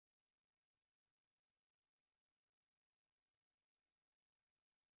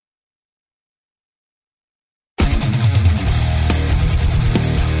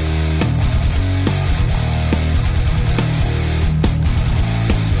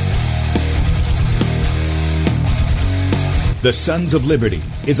The Sons of Liberty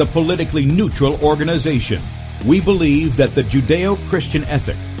is a politically neutral organization. We believe that the Judeo-Christian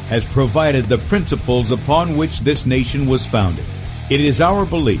ethic has provided the principles upon which this nation was founded. It is our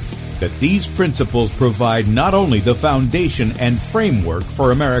belief that these principles provide not only the foundation and framework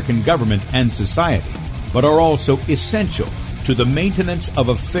for American government and society, but are also essential to the maintenance of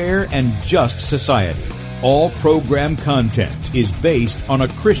a fair and just society. All program content is based on a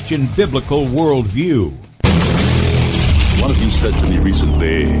Christian biblical worldview. One of you said to me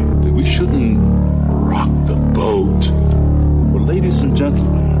recently that we shouldn't rock the boat. Well, ladies and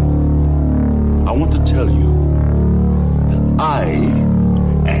gentlemen, I want to tell you that I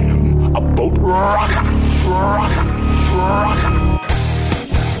am a boat rocker.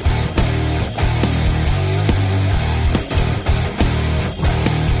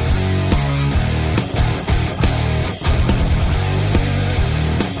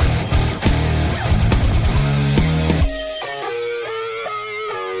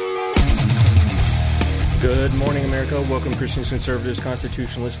 Good morning, America. Welcome, Christians, conservatives,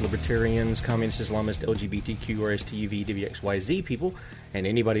 constitutionalists, libertarians, communists, Islamists, LGBTQ, RSTUV, WXYZ people, and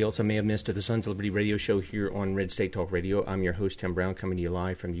anybody else I may have missed to the Sons of Liberty radio show here on Red State Talk Radio. I'm your host, Tim Brown, coming to you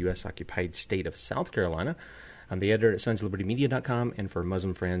live from the U.S.-occupied state of South Carolina. I'm the editor at sonsoflibertymedia.com, and for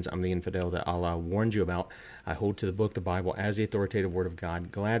Muslim friends, I'm the infidel that Allah warned you about. I hold to the book, the Bible, as the authoritative word of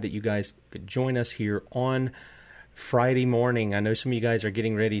God. Glad that you guys could join us here on Friday morning. I know some of you guys are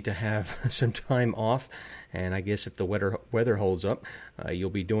getting ready to have some time off, and I guess if the weather holds up, you'll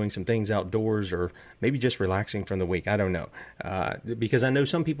be doing some things outdoors or maybe just relaxing from the week. I don't know, because I know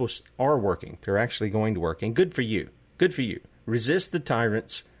some people are working. They're actually going to work, and good for you. Good for you. Resist the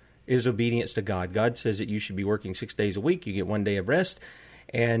tyrants is obedience to God. God says that you should be working 6 days a week. You get 1 day of rest,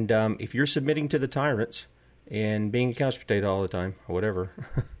 and if you're submitting to the tyrants and being a couch potato all the time or whatever,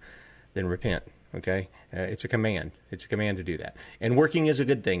 then repent. Okay, it's a command. It's a command to do that. And working is a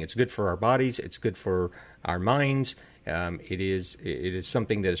good thing. It's good for our bodies. It's good for our minds. It is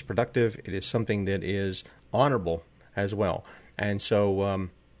something that is productive. It is something that is honorable as well. And so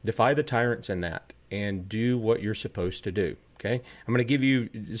defy the tyrants in that and do what you're supposed to do. Okay, I'm going to give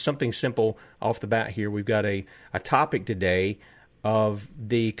you something simple off the bat here. We've got a topic today of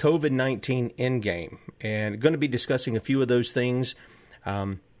the COVID-19 Endgame, and going to be discussing a few of those things.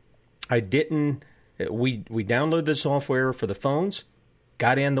 We downloaded the software for the phones,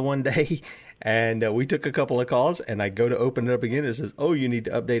 got in the one day, and we took a couple of calls, and I go to open it up again, and it says, oh, you need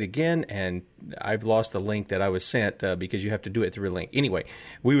to update again, and I've lost the link that I was sent because you have to do it through a link. Anyway,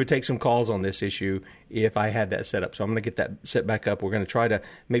 we would take some calls on this issue if I had that set up, so I'm going to get that set back up. We're going to try to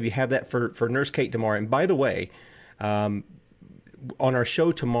maybe have that for Nurse Kate tomorrow. And by the way, on our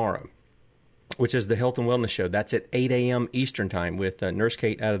show tomorrow, which is the Health and Wellness Show, that's at 8 a.m. Eastern Time with Nurse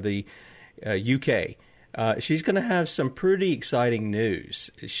Kate out of the UK. She's going to have some pretty exciting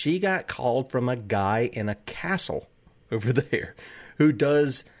news. She got called from a guy in a castle over there who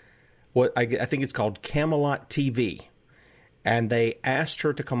does what I think it's called Camelot TV. And they asked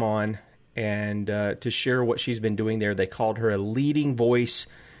her to come on and to share what she's been doing there. They called her a leading voice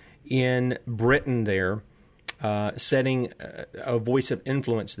in Britain there, setting a voice of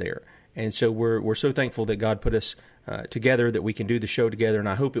influence there. And so we're so thankful that God put us together, that we can do the show together, and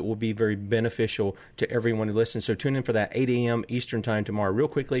I hope it will be very beneficial to everyone who listens. So tune in for that 8 a.m. Eastern Time tomorrow. Real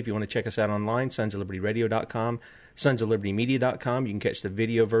quickly, if you want to check us out online, sonsoflibertyradio.com, sonsoflibertymedia.com. You can catch the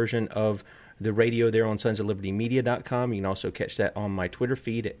video version of the radio there on sonsoflibertymedia.com. You can also catch that on my Twitter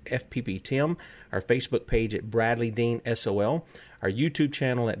feed at FPPTim, our Facebook page at Bradley Dean SOL, our YouTube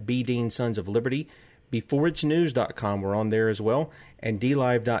channel at B Dean Sons of Liberty, beforeitsnews.com, we're on there as well, and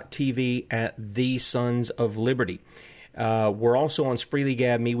dlive.tv at the Sons of Liberty. We're also on Spreely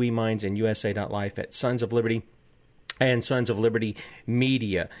Gab, MeWe Minds, and USA.life at Sons of Liberty and Sons of Liberty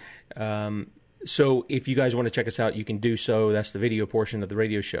Media. So if you guys want to check us out, you can do so. That's the video portion of the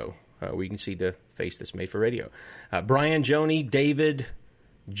radio show, where you can see the face that's made for radio. Brian, Joni, David,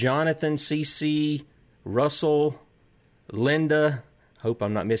 Jonathan, CC, Russell, Linda, hope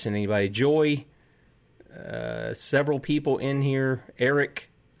I'm not missing anybody, Joy, several people in here, Eric,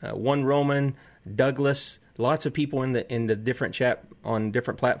 One Roman, Douglas, lots of people in the different chat on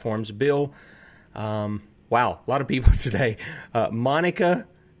different platforms. Bill, wow, a lot of people today. Monica,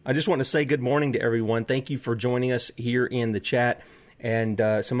 I just want to say good morning to everyone. Thank you for joining us here in the chat. And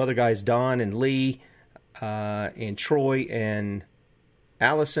some other guys, Don and Lee, and Troy and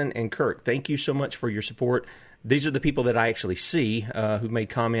Allison and Kirk, thank you so much for your support. These are the people that I actually see who've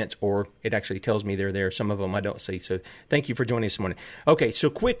made comments, or it actually tells me they're there. Some of them I don't see. So thank you for joining us this morning. Okay, so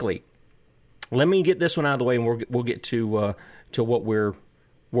quickly, let me get this one out of the way, and we'll get to what we're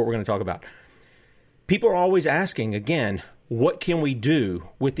going to talk about. People are always asking, again, what can we do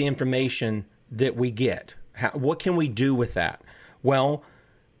with the information that we get? What can we do with that? Well,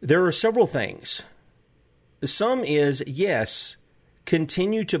 there are several things. Some is, yes,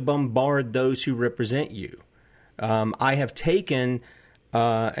 continue to bombard those who represent you. I have taken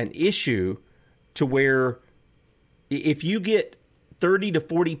an issue to where if you get 30 to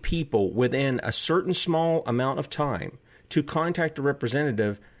 40 people within a certain small amount of time to contact a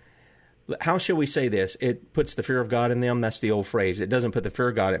representative, how shall we say this? It puts the fear of God in them. That's the old phrase. It doesn't put the fear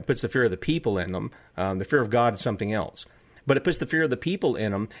of God. It puts the fear of the people in them. The fear of God is something else. But it puts the fear of the people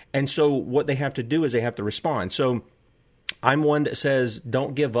in them. And so what they have to do is they have to respond. So I'm one that says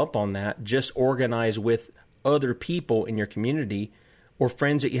don't give up on that. Just organize with other people in your community or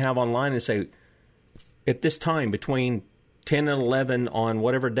friends that you have online and say, at this time between 10 and 11 on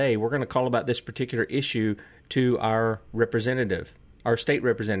whatever day, we're going to call about this particular issue to our representative, our state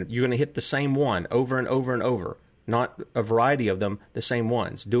representative. You're going to hit the same one over and over and over, not a variety of them, the same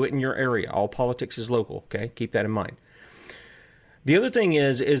ones. Do it in your area. All politics is local, okay? Keep that in mind. The other thing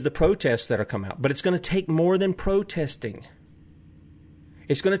is the protests that are come out. But it's going to take more than protesting.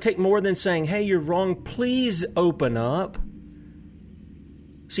 It's going to take more than saying, hey, you're wrong, please open up.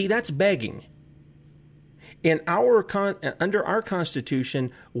 See, that's begging. Under our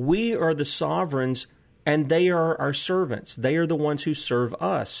Constitution, we are the sovereigns and they are our servants. They are the ones who serve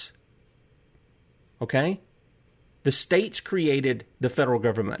us. Okay? The states created the federal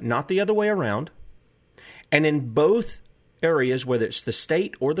government, not the other way around. And in both areas, whether it's the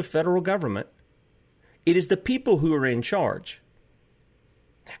state or the federal government, it is the people who are in charge.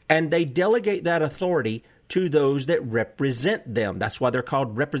 And they delegate that authority to those that represent them. That's why they're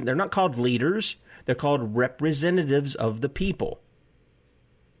called they're not called leaders. They're called representatives of the people.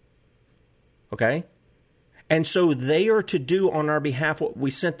 Okay? And so they are to do on our behalf what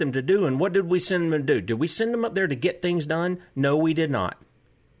we sent them to do. And what did we send them to do? Did we send them up there to get things done? No, we did not.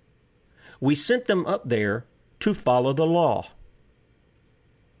 We sent them up there to follow the law,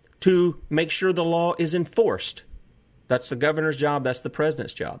 to make sure the law is enforced. That's the governor's job. That's the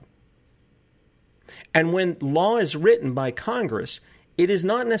president's job. And when law is written by Congress, it is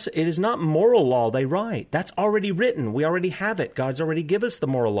not moral law they write. That's already written. We already have it. God's already given us the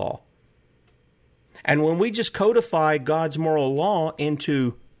moral law. And when we just codify God's moral law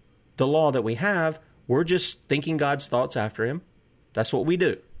into the law that we have, we're just thinking God's thoughts after him. That's what we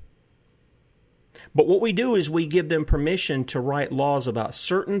do. But what we do is we give them permission to write laws about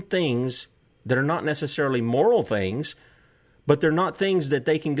certain things that are not necessarily moral things, but they're not things that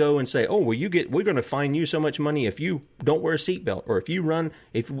they can go and say, oh, well, we're going to fine you so much money if you don't wear a seatbelt, or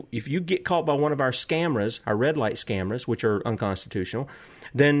if you get caught by one of our scammers, our red light scammers, which are unconstitutional,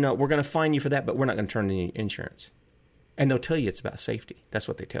 then we're going to fine you for that, but we're not going to turn any insurance. And they'll tell you it's about safety. That's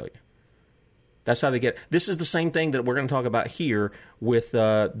what they tell you. That's how they get it. This is the same thing that we're going to talk about here with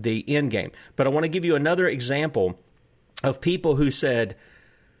the Endgame. But I want to give you another example of people who said,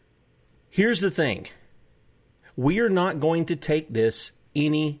 here's the thing. We are not going to take this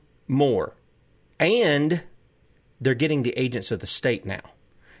anymore. And they're getting the agents of the state now.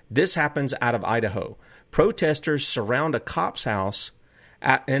 This happens out of Idaho. Protesters surround a cop's house.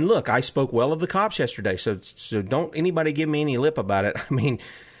 And look, I spoke well of the cops yesterday, so don't anybody give me any lip about it. I mean,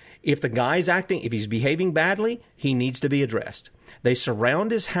 if the guy's if he's behaving badly, he needs to be addressed. They surround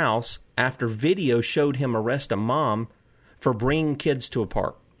his house after video showed him arrest a mom for bringing kids to a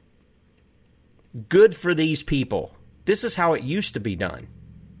park. Good for these people. This is how it used to be done.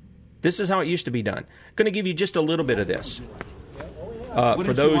 I'm going to give you just a little bit of this.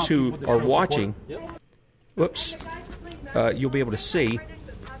 For those who are watching, whoops, you'll be able to see.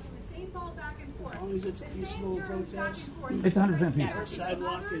 It's a peaceful protest. It's 100% peaceful.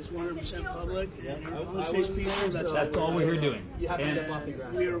 Sidewalk is 100% public. And as long as it's peaceful, That's all we're here doing.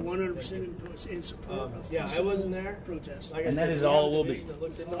 And we are 100% in support of peaceful protest. And that is all it will be.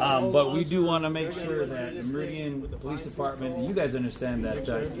 But we do want to make sure that the Meridian Police Department, you guys understand that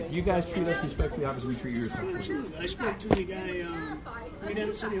if you guys treat us respectfully, obviously we treat you respectfully. Absolutely. I spoke to the guy right down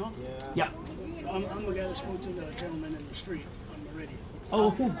at City Hall. Yeah. I'm the guy that spoke to the gentleman in the street on Meridian. Oh,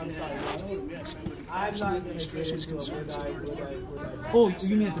 okay. I told him, yes, I would absolutely stress his concerns. Oh,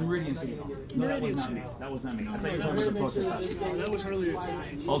 you mean at the Meridian City Hall? Meridian City Hall. That was not me. I thought you were talking about the protest. That was earlier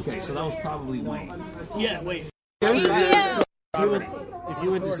tonight. Okay, so that was probably Wayne. Yeah, wait. If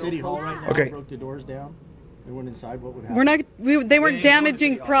you went to City Hall right now and broke the doors down, they went inside, what would happen? They weren't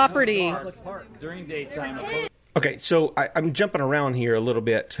damaging property. During daytime. Okay, so I'm jumping around here a little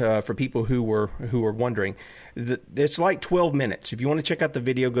bit for people who were wondering. It's like 12 minutes. If you want to check out the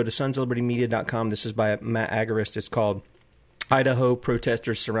video, go to sonsoflibertymedia.com. This is by Matt Agarist. It's called Idaho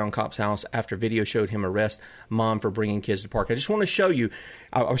protesters surround cop's house after video showed him arrest mom for bringing kids to park. I just want to show you.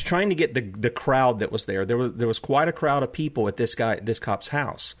 I was trying to get the crowd that was there. There was quite a crowd of people at this cop's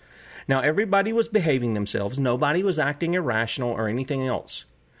house. Now, everybody was behaving themselves. Nobody was acting irrational or anything else.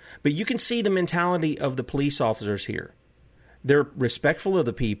 But you can see the mentality of the police officers here. They're respectful of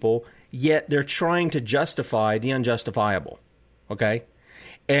the people, yet they're trying to justify the unjustifiable. Okay?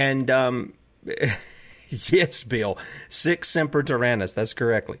 And, yes, Bill, sic semper tyrannis. That's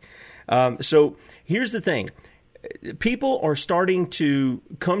correctly. So here's the thing. People are starting to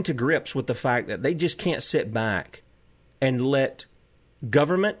come to grips with the fact that they just can't sit back and let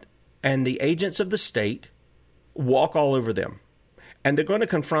government and the agents of the state walk all over them. And they're going to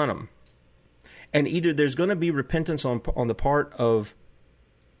confront them. And either there's going to be repentance on the part of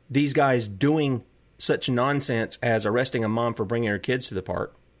these guys doing such nonsense as arresting a mom for bringing her kids to the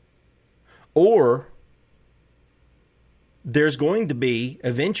park, or there's going to be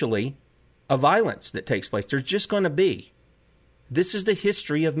eventually a violence that takes place. There's just going to be. This is the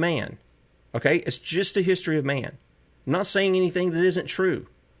history of man. Okay? It's just the history of man. I'm not saying anything that isn't true.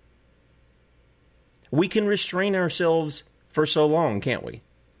 We can restrain ourselves for so long, can't we?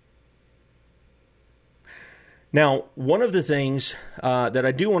 Now, one of the things that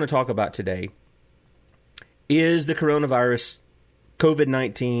I do want to talk about today is the coronavirus,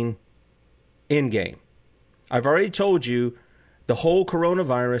 COVID-19 Endgame. I've already told you the whole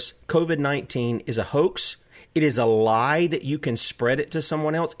coronavirus, COVID-19, is a hoax. It is a lie that you can spread it to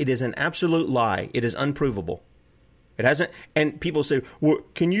someone else. It is an absolute lie. It is unprovable. It hasn't, and people say, well,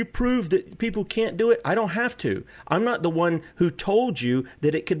 can you prove that people can't do it? I don't have to. I'm not the one who told you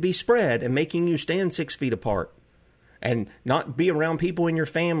that it could be spread and making you stand 6 feet apart and not be around people in your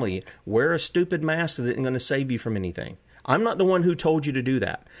family. Wear a stupid mask that isn't going to save you from anything. I'm not the one who told you to do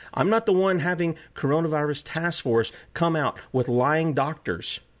that. I'm not the one having coronavirus task force come out with lying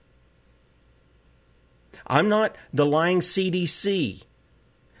doctors. I'm not the lying CDC.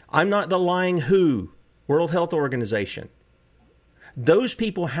 I'm not the lying WHO, World Health Organization. Those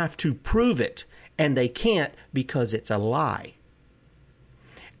people have to prove it, and they can't because it's a lie.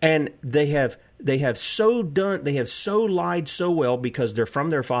 And they have so lied so well because they're from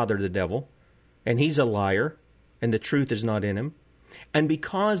their father, the devil, and he's a liar, and the truth is not in him. And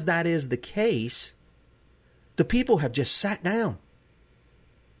because that is the case, the people have just sat down.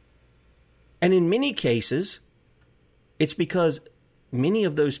 And in many cases, it's because many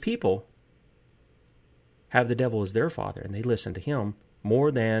of those people have the devil as their father, and they listen to him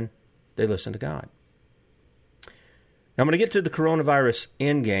more than they listen to God. Now, I'm going to get to the coronavirus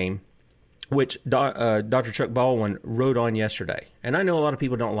endgame, which Dr. Chuck Baldwin wrote on yesterday. And I know a lot of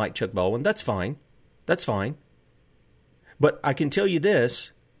people don't like Chuck Baldwin. That's fine. That's fine. But I can tell you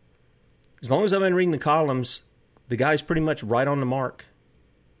this, as long as I've been reading the columns, the guy's pretty much right on the mark.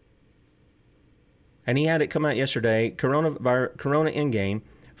 And he had it come out yesterday, Corona Endgame,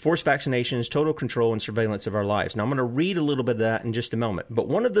 forced vaccinations, total control and surveillance of our lives. Now, I'm going to read a little bit of that in just a moment. But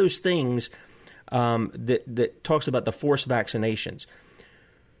one of those things that talks about the forced vaccinations,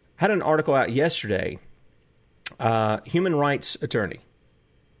 I had an article out yesterday, human rights attorney.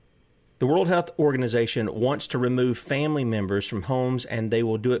 The World Health Organization wants to remove family members from homes, and they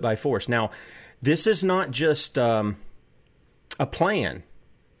will do it by force. Now, this is not just a plan.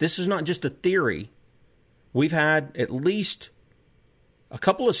 This is not just a theory. We've had at least a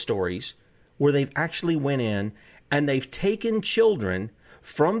couple of stories where they've actually went in and they've taken children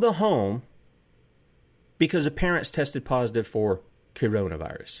from the home because the parents tested positive for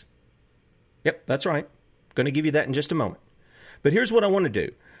coronavirus. Yep, that's right. I'm going to give you that in just a moment. But here's what I want to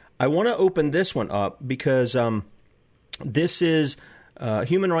do. I want to open this one up because this is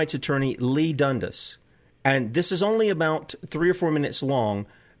human rights attorney Lee Dundas. And this is only about 3 or 4 minutes long,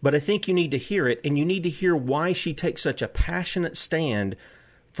 but I think you need to hear it, and you need to hear why she takes such a passionate stand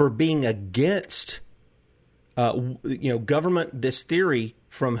for being against government, this theory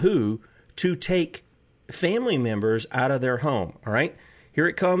from WHO to take family members out of their home. All right? Here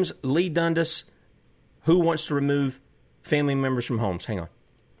it comes. Lee Dundas, who wants to remove family members from homes. Hang on.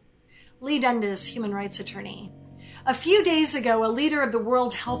 Lee Dundas, human rights attorney. A few days ago, a leader of the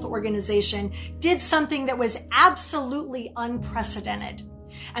World Health Organization did something that was absolutely unprecedented,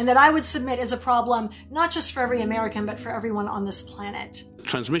 and that I would submit is a problem not just for every American, but for everyone on this planet.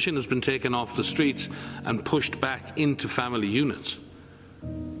 Transmission has been taken off the streets and pushed back into family units.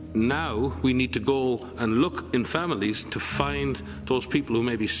 Now we need to go and look in families to find those people who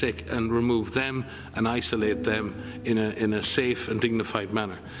may be sick and remove them and isolate them in a safe and dignified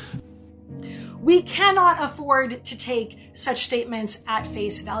manner. We cannot afford to take such statements at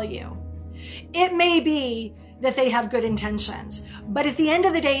face value. It may be that they have good intentions. But at the end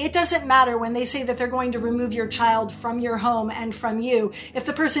of the day, it doesn't matter when they say that they're going to remove your child from your home and from you. If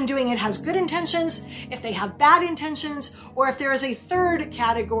the person doing it has good intentions, if they have bad intentions, or if there is a third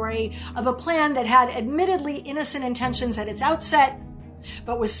category of a plan that had admittedly innocent intentions at its outset,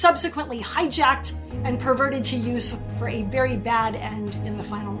 but was subsequently hijacked and perverted to use for a very bad end in the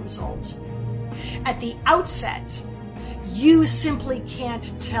final result. At the outset, you simply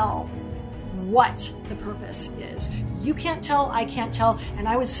can't tell what the purpose is. You can't tell, I can't tell, and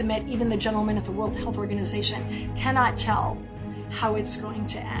I would submit even the gentleman at the World Health Organization cannot tell how it's going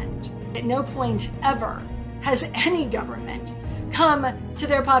to end. At no point ever has any government come to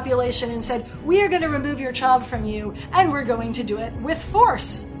their population and said, we are going to remove your child from you, and we're going to do it with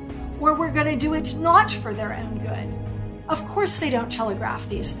force, or we're going to do it not for their own good. Of course they don't telegraph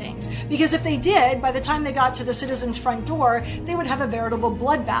these things, because if they did, by the time they got to the citizens' front door, they would have a veritable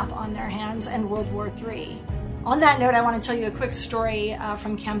bloodbath on their hands and World War III. On that note, I want to tell you a quick story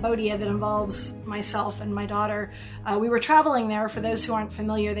from Cambodia that involves myself and my daughter. We were traveling there. For those who aren't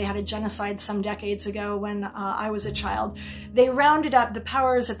familiar, they had a genocide some decades ago when I was a child. They rounded up, the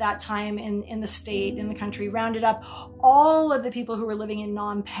powers at that time in the state, in the country, rounded up all of the people who were living in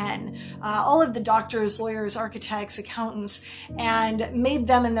Phnom Penh, all of the doctors, lawyers, architects, accountants, and made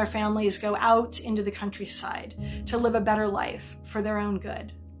them and their families go out into the countryside to live a better life for their own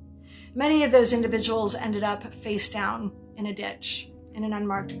good. Many of those individuals ended up face down in a ditch, in an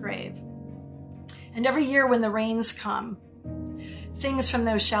unmarked grave. And every year when the rains come, things from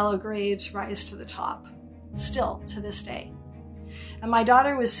those shallow graves rise to the top, still to this day. And my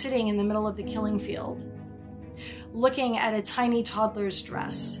daughter was sitting in the middle of the killing field, looking at a tiny toddler's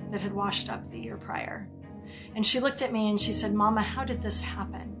dress that had washed up the year prior. And she looked at me and she said, Mama, how did this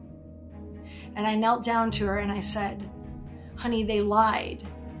happen? And I knelt down to her and I said, honey, they lied.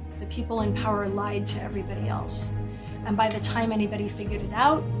 The people in power lied to everybody else. And by the time anybody figured it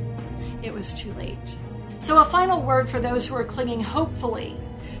out, it was too late. So a final word for those who are clinging hopefully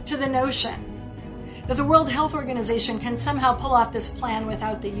to the notion that the World Health Organization can somehow pull off this plan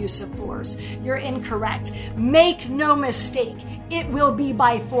without the use of force. You're incorrect. Make no mistake, it will be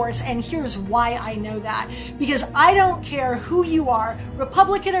by force. And here's why I know that. Because I don't care who you are,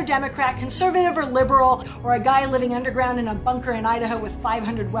 Republican or Democrat, conservative or liberal, or a guy living underground in a bunker in Idaho with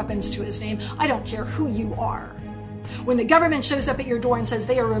 500 weapons to his name. I don't care who you are. When the government shows up at your door and says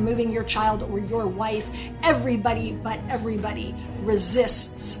they are removing your child or your wife, everybody but everybody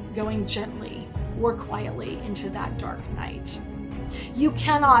resists going gently or quietly into that dark night. You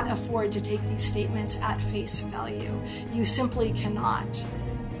cannot afford to take these statements at face value. You simply cannot,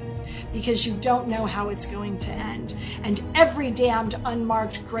 because you don't know how it's going to end. And every damned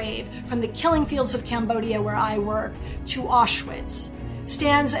unmarked grave, from the killing fields of Cambodia where I work to Auschwitz,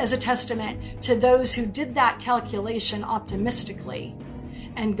 stands as a testament to those who did that calculation optimistically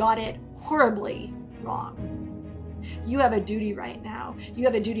and got it horribly wrong. You have a duty right now. You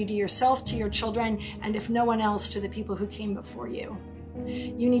have a duty to yourself, to your children, and if no one else, to the people who came before you.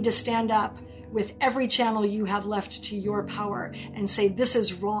 You need to stand up with every channel you have left to your power and say, this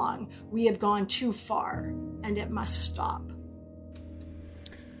is wrong. We have gone too far, and it must stop.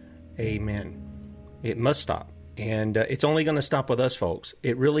 Amen. It must stop. And it's only going to stop with us, folks.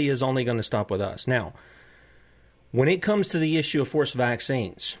 It really is only going to stop with us. Now, when it comes to the issue of forced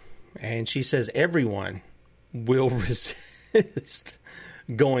vaccines, and she says everyone will resist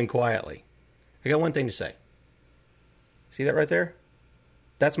going quietly. I got one thing to say. See that right there?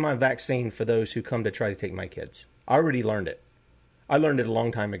 That's my vaccine for those who come to try to take my kids. I already learned it. I learned it a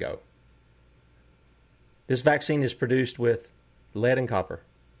long time ago. This vaccine is produced with lead and copper.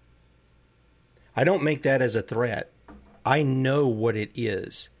 I don't make that as a threat. I know what it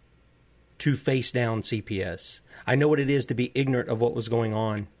is to face down CPS. I know what it is to be ignorant of what was going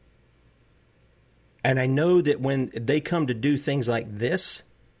on. And I know that when they come to do things like this,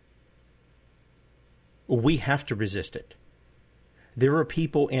 we have to resist it. There are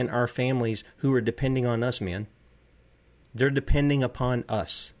people in our families who are depending on us, men. They're depending upon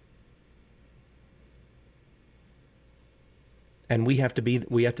us. And we have to be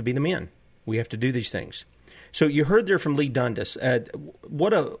the men. We have to do these things. So you heard there from Lee Dundas.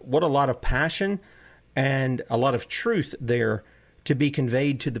 What a lot of passion and a lot of truth there to be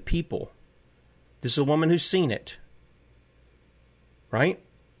conveyed to the people. This is a woman who's seen it, right?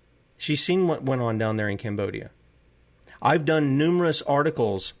 She's seen what went on down there in Cambodia. I've done numerous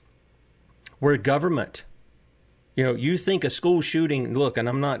articles where government, you think a school shooting, look, and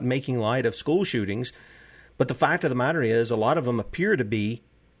I'm not making light of school shootings, but the fact of the matter is a lot of them appear to be,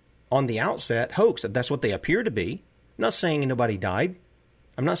 on the outset, hoax. That's what they appear to be. I'm not saying nobody died.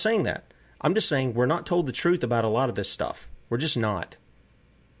 I'm not saying that. I'm just saying we're not told the truth about a lot of this stuff. We're just not.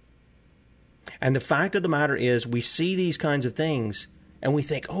 And the fact of the matter is we see these kinds of things and we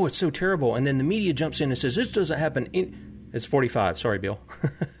think, oh, it's so terrible. And then the media jumps in and says, this doesn't happen. It's 45. Sorry, Bill.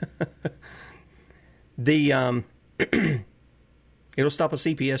 It'll stop a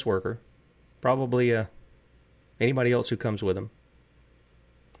CPS worker, probably anybody else who comes with them.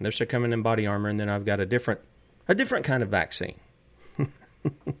 They're still coming in body armor, and then I've got a different kind of vaccine.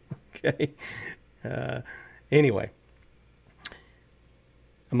 Okay. Anyway,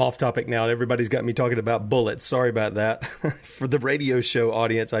 I'm off topic now. Everybody's got me talking about bullets. Sorry about that. For the radio show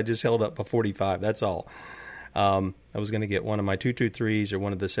audience, I just held up a 45. That's all. I was going to get one of my 223s or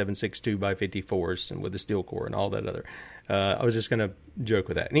one of the 7.62 by 54s and with the steel core and all that other. I was just going to joke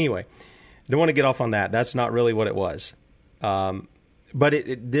with that. Anyway, don't want to get off on that. That's not really what it was. But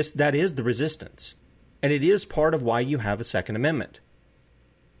that is the resistance. And it is part of why you have a Second Amendment.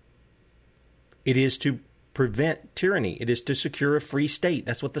 It is to prevent tyranny. It is to secure a free state.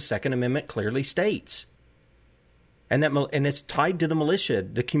 That's what the Second Amendment clearly states. And it's tied to the militia,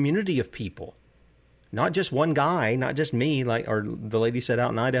 the community of people. Not just one guy, not just me, or the lady said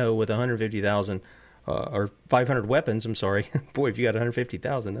out in Idaho with 150,000 or 500 weapons. I'm sorry. Boy, if you got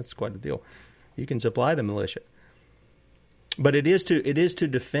 150,000, that's quite a deal. You can supply the militia. But it is to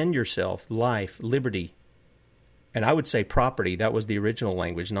defend yourself, life, liberty, and I would say property. That was the original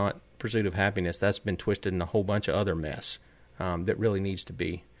language, not pursuit of happiness. That's been twisted in a whole bunch of other mess that really needs to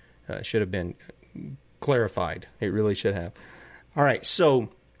be, should have been clarified. It really should have. All right, so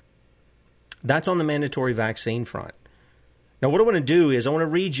that's on the mandatory vaccine front. Now, what I want to do is I want to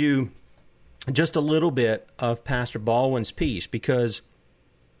read you just a little bit of Pastor Baldwin's piece because,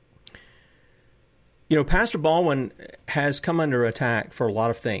 you know, Pastor Baldwin has come under attack for a lot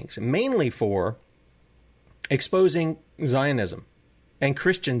of things, mainly for exposing Zionism and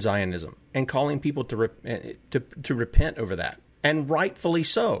Christian Zionism and calling people to repent over that. And rightfully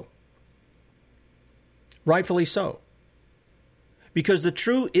so. Rightfully so. Because the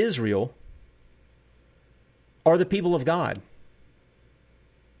true Israel are the people of God.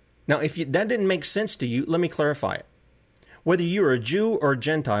 Now, if that didn't make sense to you, let me clarify it. Whether you're a Jew or a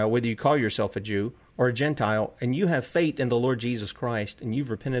Gentile, whether you call yourself a Jew or a Gentile, and you have faith in the Lord Jesus Christ and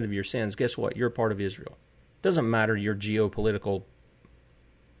you've repented of your sins, guess what? You're a part of Israel. It doesn't matter your geopolitical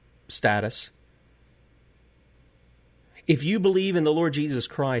status. If you believe in the Lord Jesus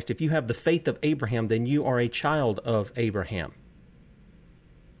Christ, if you have the faith of Abraham, then you are a child of Abraham.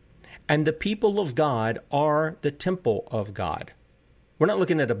 And the people of God are the temple of God. We're not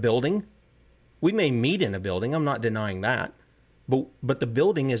looking at a building. We may meet in a building. I'm not denying that. But the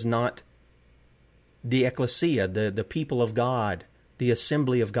building is not the ecclesia, the people of God, the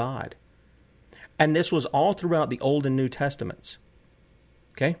assembly of God. And this was all throughout the Old and New Testaments.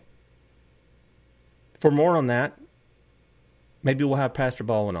 Okay? For more on that, maybe we'll have Pastor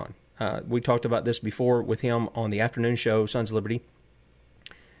Baldwin on. We talked about this before with him on the afternoon show, Sons of Liberty.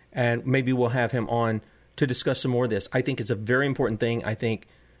 And maybe we'll have him on to discuss some more of this. I think it's a very important thing. I think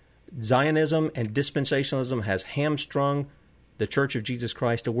Zionism and dispensationalism has hamstrung the Church of Jesus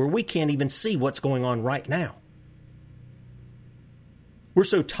Christ to where we can't even see what's going on right now. We're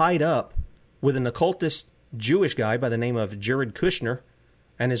so tied up with an occultist Jewish guy by the name of Jared Kushner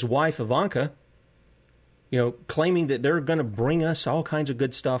and his wife Ivanka, you know, claiming that they're going to bring us all kinds of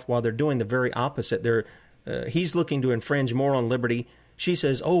good stuff while they're doing the very opposite. He's looking to infringe more on liberty. She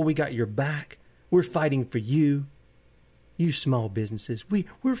says, oh, we got your back. We're fighting for you. You small businesses,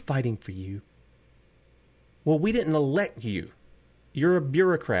 we're fighting for you. Well, we didn't elect you. You're a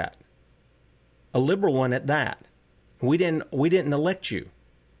bureaucrat, a liberal one at that. We didn't elect you.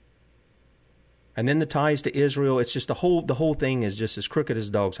 And then the ties to Israel, it's just the whole thing is just as crooked as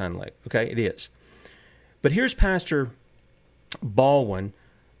a dog's hind leg. Okay, it is. But here's Pastor Baldwin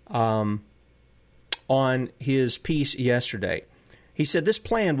on his piece yesterday. He said this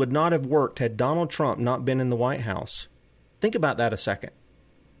plan would not have worked had Donald Trump not been in the White House. Think about that a second.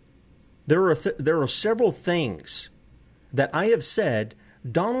 There are several things that I have said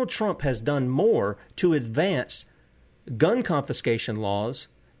Donald Trump has done more to advance gun confiscation laws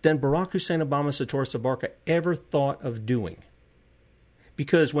than Barack Hussein Obama Sator Sabarka ever thought of doing.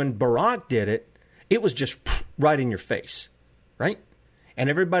 Because when Barack did it, it was just right in your face, right? And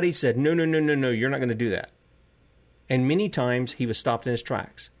everybody said, no, you're not going to do that. And many times he was stopped in his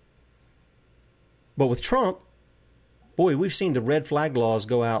tracks. But with Trump, boy, we've seen the red flag laws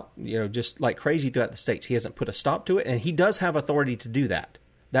go out, just like crazy throughout the states. He hasn't put a stop to it, and he does have authority to do that.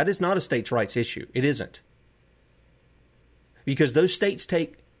 That is not a states' rights issue. It isn't. Because those states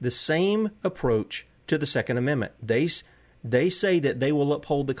take the same approach to the Second Amendment. They say that they will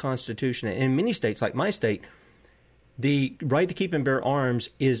uphold the Constitution. And in many states, like my state, the right to keep and bear arms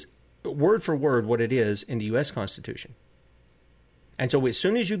is word for word what it is in the U.S. Constitution. And so as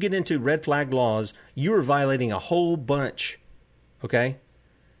soon as you get into red flag laws, you are violating a whole bunch, okay?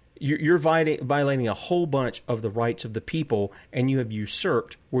 You're violating a whole bunch of the rights of the people, and you have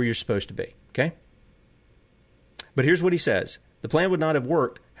usurped where you're supposed to be, okay? But here's what he says. The plan would not have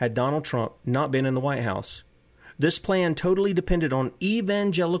worked had Donald Trump not been in the White House. This plan totally depended on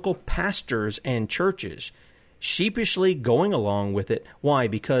evangelical pastors and churches sheepishly going along with it. Why?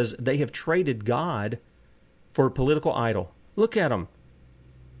 Because they have traded God for a political idol. Look at them.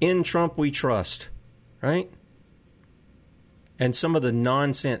 In Trump we trust, right? And some of the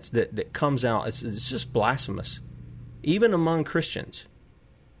nonsense that comes out, it's just blasphemous. Even among Christians,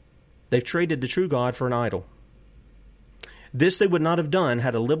 they've traded the true God for an idol. This they would not have done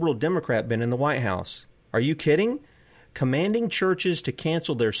had a liberal Democrat been in the White House. Are you kidding? Commanding churches to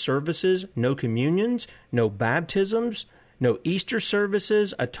cancel their services, no communions, no baptisms, no Easter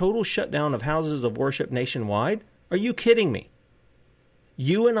services, a total shutdown of houses of worship nationwide? Are you kidding me?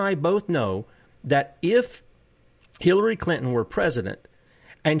 You and I both know that if Hillary Clinton were president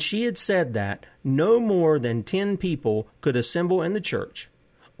and she had said that no more than 10 people could assemble in the church,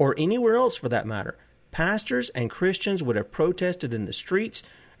 or anywhere else for that matter, pastors and Christians would have protested in the streets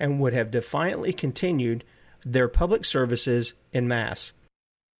and would have defiantly continued their public services en masse.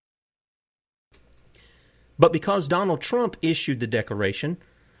 But because Donald Trump issued the declaration,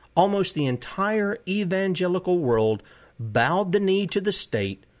 almost the entire evangelical world bowed the knee to the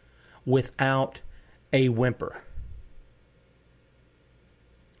state without a whimper.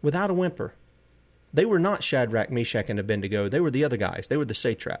 Without a whimper. They were not Shadrach, Meshach, and Abednego. They were the other guys. They were the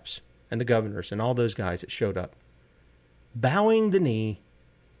satraps and the governors and all those guys that showed up. Bowing the knee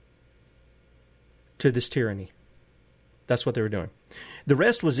to this tyranny. That's what they were doing. The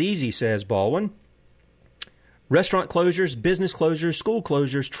rest was easy, says Baldwin. Restaurant closures, business closures, school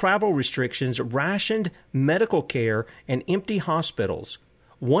closures, travel restrictions, rationed medical care, and empty hospitals.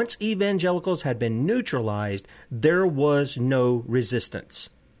 Once evangelicals had been neutralized, there was no resistance.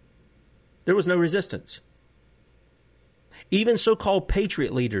 There was no resistance. Even so-called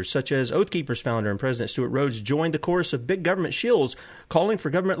patriot leaders, such as Oath Keepers founder and President Stuart Rhodes, joined the chorus of big government shills calling for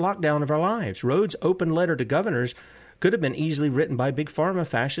government lockdown of our lives. Rhodes' open letter to governors could have been easily written by big pharma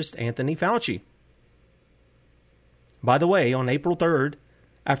fascist Anthony Fauci. By the way, on April 3rd,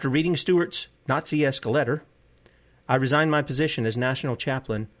 after reading Stuart's Nazi-esque letter, I resigned my position as national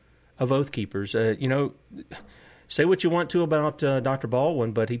chaplain of Oath Keepers. Say what you want to about Dr.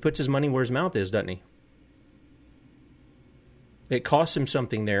 Baldwin, but he puts his money where his mouth is, doesn't he? It costs him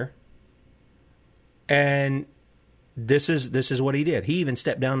something there. And this is what he did. He even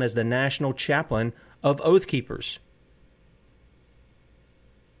stepped down as the national chaplain of Oath Keepers.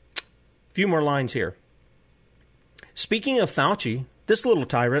 A few more lines here. Speaking of Fauci, this little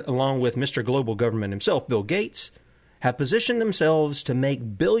tyrant, along with Mr. Global Government himself, Bill Gates, have positioned themselves to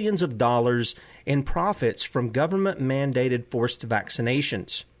make billions of dollars in profits from government-mandated forced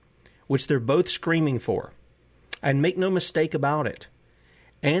vaccinations, which they're both screaming for. And make no mistake about it,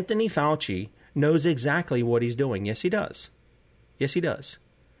 Anthony Fauci knows exactly what he's doing. Yes, he does. Yes, he does.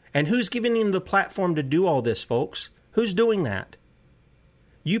 And who's giving him the platform to do all this, folks? Who's doing that?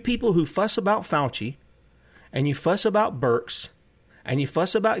 You people who fuss about Fauci, and you fuss about Birx, and you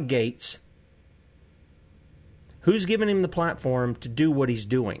fuss about Gates, who's giving him the platform to do what he's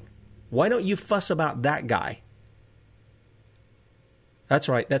doing? Why don't you fuss about that guy? That's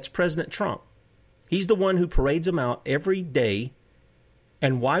right, that's President Trump. He's the one who parades them out every day.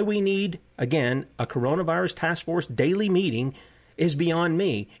 And why we need, again, a coronavirus task force daily meeting is beyond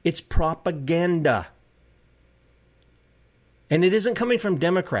me. It's propaganda. And it isn't coming from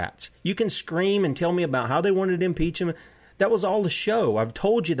Democrats. You can scream and tell me about how they wanted to impeach him. That was all the show. I've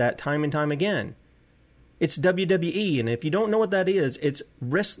told you that time and time again. It's WWE. And if you don't know what that is, it's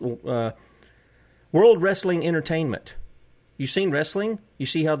World Wrestling Entertainment. You seen wrestling? You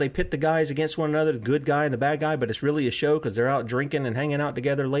see how they pit the guys against one another, the good guy and the bad guy, but it's really a show because they're out drinking and hanging out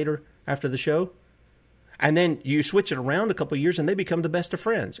together later after the show? And then you switch it around a couple of years and they become the best of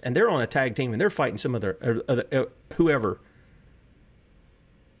friends. And they're on a tag team and they're fighting some other, whoever.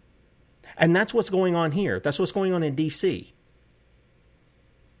 And that's what's going on here. That's what's going on in D.C.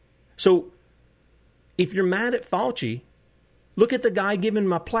 So if you're mad at Fauci, look at the guy giving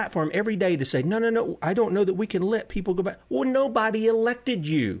my platform every day to say, no, I don't know that we can let people go back. Well, nobody elected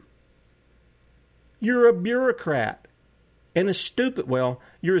you. You're a bureaucrat and a stupid,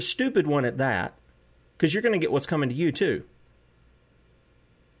 you're a stupid one at that, because you're going to get what's coming to you too.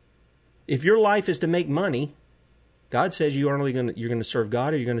 If your life is to make money, God says you're going to serve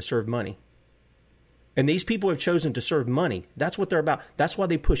God or you're going to serve money. And these people have chosen to serve money. That's what they're about. That's why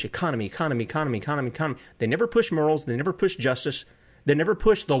they push economy. They never push morals. They never push justice. They never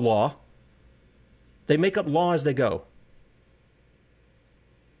push the law. They make up law as they go.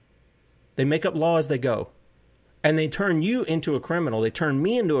 They make up law as they go. And they turn you into a criminal. They turn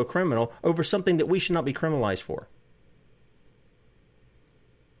me into a criminal over something that we should not be criminalized for.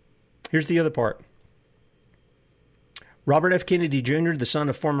 Here's the other part. Robert F. Kennedy Jr., the son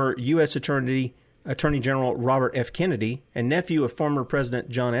of former U.S. Attorney General Robert F. Kennedy and nephew of former President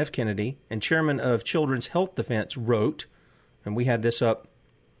John F. Kennedy and chairman of Children's Health Defense, wrote, and we had this up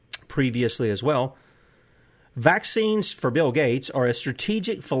previously as well, vaccines for Bill Gates are a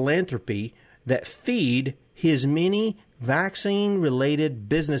strategic philanthropy that feed his many vaccine-related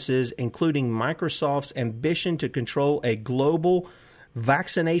businesses, including Microsoft's ambition to control a global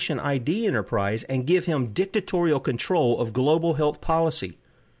vaccination ID enterprise and give him dictatorial control of global health policy.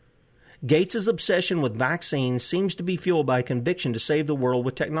 Gates' obsession with vaccines seems to be fueled by a conviction to save the world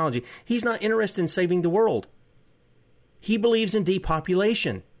with technology. He's not interested in saving the world. He believes in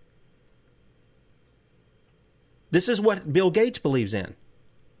depopulation. This is what Bill Gates believes in.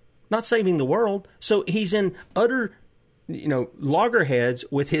 Not saving the world. So he's in utter, loggerheads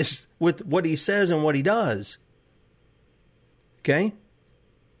with what he says and what he does. Okay?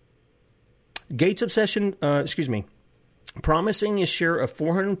 Gates' obsession, promising his share of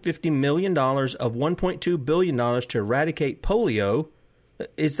 $450 million of $1.2 billion to eradicate polio.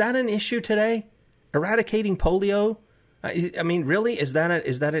 Is that an issue today? Eradicating polio? I mean, really? Is that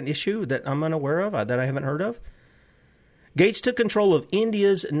an issue that I'm unaware of, that I haven't heard of? Gates took control of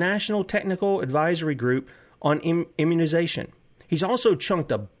India's National Technical Advisory Group on immunization. He's also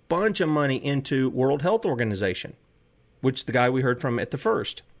chunked a bunch of money into World Health Organization, which the guy we heard from at the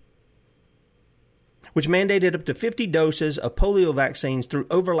first, which mandated up to 50 doses of polio vaccines through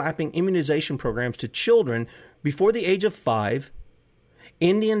overlapping immunization programs to children before the age of 5.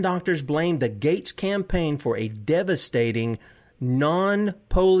 Indian doctors blamed the Gates campaign for a devastating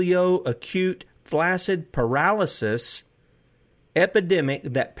non-polio acute flaccid paralysis epidemic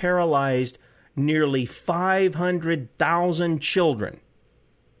that paralyzed nearly 500,000 children,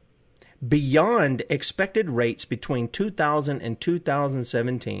 beyond expected rates between 2000 and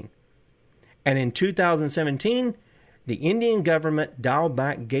 2017. And in 2017, the Indian government dialed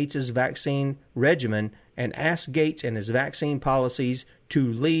back Gates' vaccine regimen and asked Gates and his vaccine policies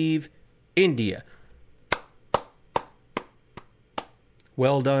to leave India.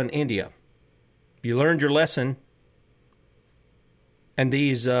 Well done, India. You learned your lesson. And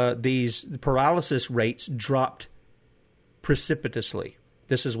these paralysis rates dropped precipitously.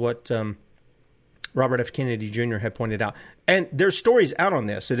 This is what Robert F. Kennedy Jr. had pointed out. And there's stories out on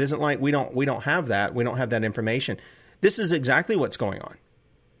this. It isn't like we don't have that. We don't have that information. This is exactly what's going on.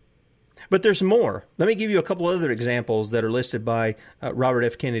 But there's more. Let me give you a couple other examples that are listed by Robert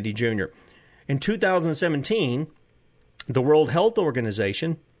F. Kennedy Jr. In 2017, the World Health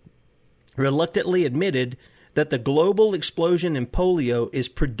Organization reluctantly admitted that the global explosion in polio is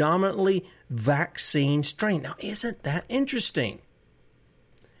predominantly vaccine strain. Now, isn't that interesting?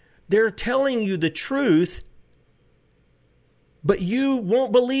 They're telling you the truth, but you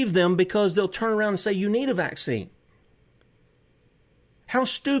won't believe them because they'll turn around and say you need a vaccine. How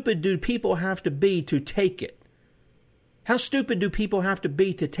stupid do people have to be to take it? How stupid do people have to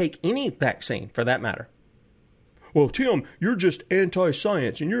be to take any vaccine, for that matter? Well, Tim, you're just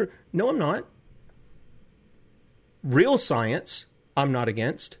anti-science, and you're... No, I'm not. Real science, I'm not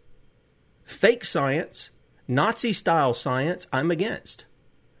against. Fake science, Nazi-style science, I'm against.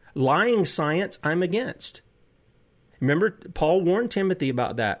 Lying science, I'm against. Remember, Paul warned Timothy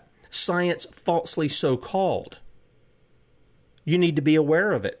about that. Science falsely so-called. You need to be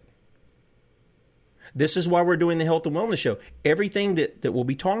aware of it. This is why we're doing the Health and Wellness Show. Everything that will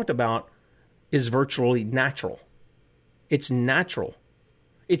be talked about is virtually natural. It's natural.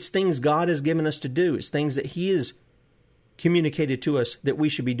 It's things God has given us to do. It's things that He has communicated to us that we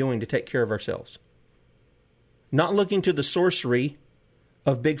should be doing to take care of ourselves. Not looking to the sorcery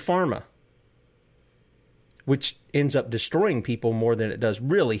of Big Pharma, which ends up destroying people more than it does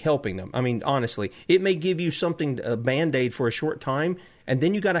really helping them. I mean, honestly, it may give you something, a Band-Aid for a short time, and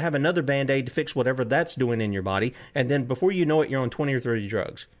then you got to have another Band-Aid to fix whatever that's doing in your body, and then before you know it, you're on 20 or 30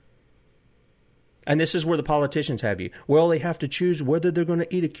 drugs. And this is where the politicians have you. Well, they have to choose whether they're going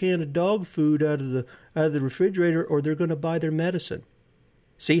to eat a can of dog food out of the refrigerator or they're going to buy their medicine.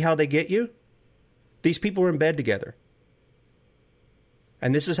 See how they get you? These people are in bed together.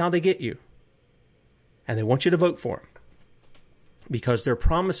 And this is how they get you. And they want you to vote for them. Because they're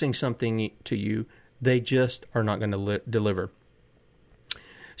promising something to you They just are not going to deliver.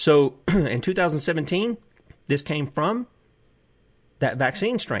 So in 2017, this came from that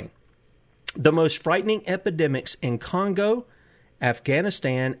vaccine strain. The most frightening epidemics in Congo,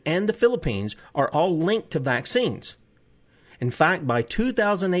 Afghanistan, and the Philippines are all linked to vaccines. In fact, by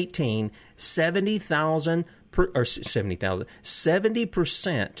 2018,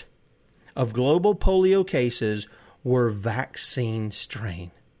 70% of global polio cases were vaccine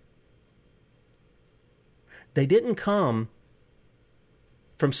strain. They didn't come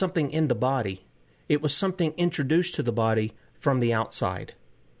from something in the body. It was something introduced to the body from the outside.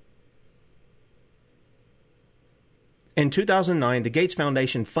 In 2009, the Gates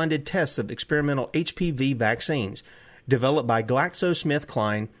Foundation funded tests of experimental HPV vaccines developed by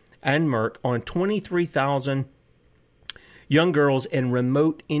GlaxoSmithKline and Merck on 23,000 young girls in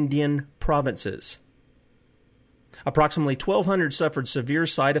remote Indian provinces. Approximately 1,200 suffered severe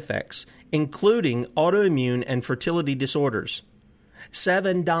side effects, including autoimmune and fertility disorders.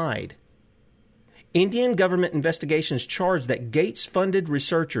 7 died. Indian government investigations charged that Gates-funded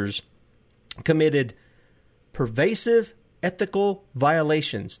researchers committed pervasive ethical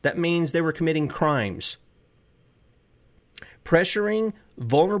violations. That means they were committing crimes. Pressuring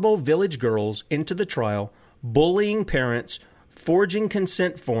vulnerable village girls into the trial, bullying parents, forging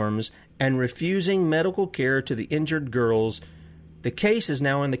consent forms, and refusing medical care to the injured girls. The case is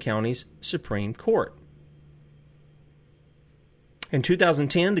now in the county's Supreme Court. In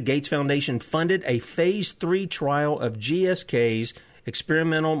 2010, the Gates Foundation funded a Phase 3 trial of GSK's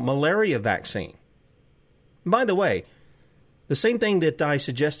experimental malaria vaccine. By the way, the same thing that I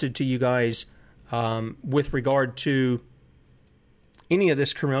suggested to you guys with regard to any of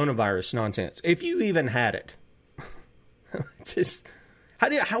this coronavirus nonsense, if you even had it, it's just,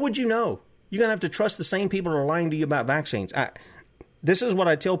 how would you know? You're going to have to trust the same people who are lying to you about vaccines. This is what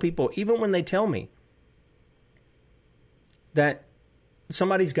I tell people, even when they tell me that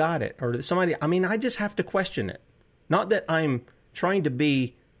somebody's got it, or that somebody, I just have to question it. Not that I'm trying to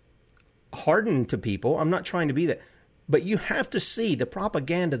be hardened to people. I'm not trying to be that. But you have to see the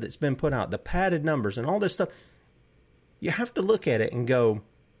propaganda that's been put out, the padded numbers and all this stuff. You have to look at it and go,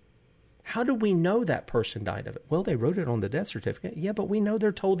 how do we know that person died of it? Well, they wrote it on the death certificate. Yeah, but we know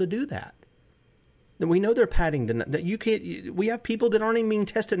they're told to do that. That we know they're padding that you can't. We have people that aren't even being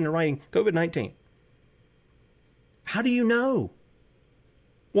tested and they're writing COVID-19. How do you know?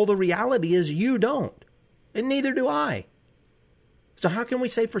 Well, the reality is you don't, and neither do I. So how can we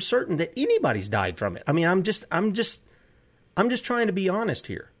say for certain that anybody's died from it? I'm just trying to be honest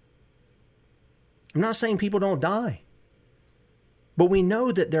here. I'm not saying people don't die. But we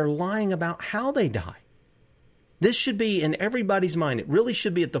know that they're lying about how they die. This should be in everybody's mind. It really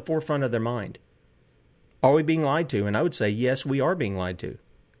should be at the forefront of their mind. Are we being lied to? And I would say, yes, we are being lied to.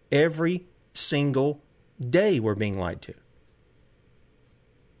 Every single day we're being lied to.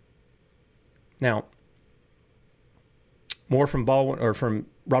 Now, more from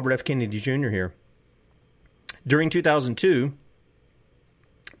Robert F. Kennedy Jr. here. During 2002,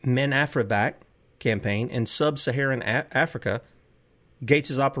 Men-Afri-Vac campaign in sub-Saharan Africa,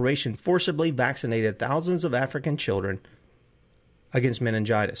 Gates' operation forcibly vaccinated thousands of African children against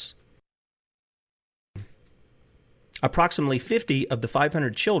meningitis. Approximately 50 of the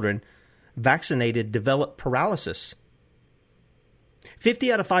 500 children vaccinated developed paralysis.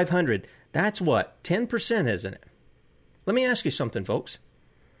 50 out of 500, that's what? 10%, isn't it? Let me ask you something, folks.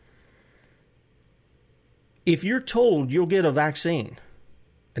 If you're told you'll get a vaccine,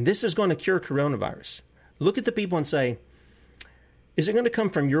 and this is going to cure coronavirus, look at the people and say, is it going to come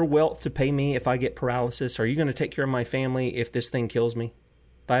from your wealth to pay me if I get paralysis? Are you going to take care of my family if this thing kills me?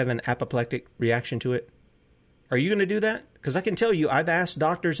 If I have an apoplectic reaction to it? Are you going to do that? Because I can tell you, I've asked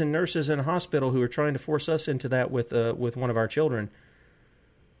doctors and nurses in a hospital who are trying to force us into that with one of our children.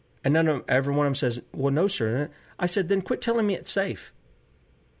 And every one of them says, well, no, sir. I said, then quit telling me it's safe.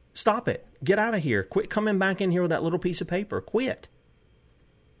 Stop it. Get out of here. Quit coming back in here with that little piece of paper. Quit.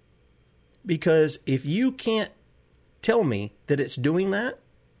 Because if you can't tell me that it's doing that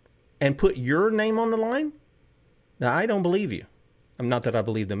and put your name on the line, now I don't believe you. Not that I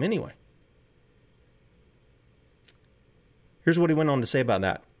believe them anyway. Here's what he went on to say about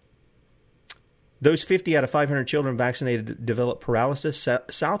that. Those 50 out of 500 children vaccinated developed paralysis.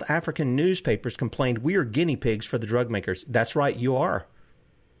 South African newspapers complained, we are guinea pigs for the drug makers. That's right, you are.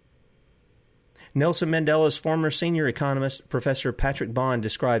 Nelson Mandela's former senior economist, Professor Patrick Bond,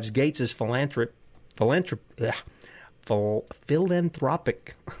 describes Gates's philanthropic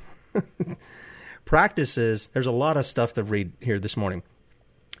practices. There's a lot of stuff to read here this morning.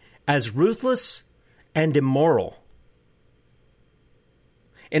 As ruthless and immoral.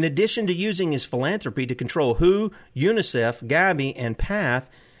 In addition to using his philanthropy to control WHO, UNICEF, Gavi, and PATH,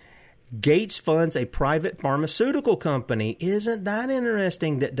 Gates funds a private pharmaceutical company. Isn't that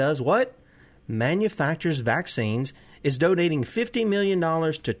interesting? That does what? Manufactures vaccines, is donating $50 million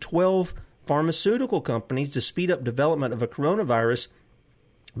to 12 pharmaceutical companies to speed up development of a coronavirus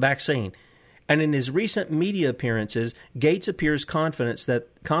vaccine. And in his recent media appearances, Gates appears confident that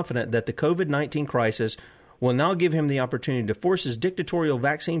the COVID-19 crisis will now give him the opportunity to force his dictatorial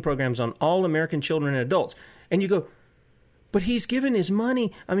vaccine programs on all American children and adults. And you go, but he's given his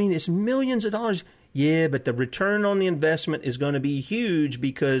money. I mean, it's millions of dollars. Yeah, but the return on the investment is going to be huge,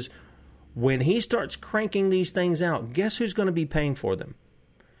 because when he starts cranking these things out, guess who's going to be paying for them?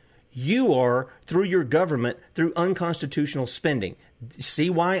 You are, through your government, through unconstitutional spending. See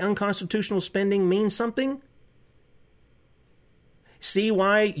why unconstitutional spending means something? See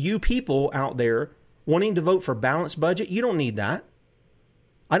why you people out there wanting to vote for balanced budget, you don't need that.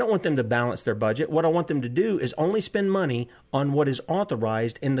 I don't want them to balance their budget. What I want them to do is only spend money on what is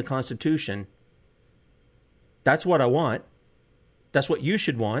authorized in the Constitution. That's what I want. That's what you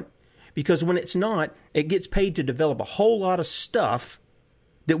should want. Because when it's not, it gets paid to develop a whole lot of stuff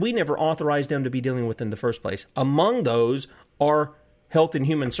that we never authorized them to be dealing with in the first place. Among those are health and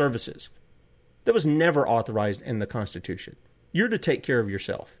human services. That was never authorized in the Constitution. You're to take care of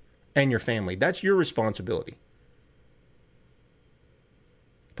yourself and your family. That's your responsibility.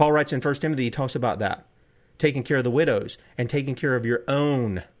 Paul writes in 1 Timothy, he talks about that. Taking care of the widows and taking care of your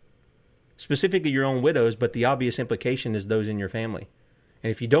own. Specifically your own widows, but the obvious implication is those in your family. And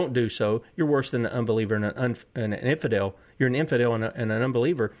if you don't do so, you're worse than an unbeliever and an infidel. You're an infidel and an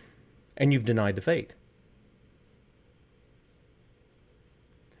unbeliever, and you've denied the faith.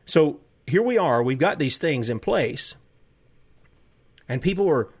 So here we are. We've got these things in place. And people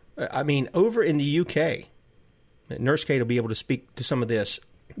are, over in the UK, Nurse Kate will be able to speak to some of this,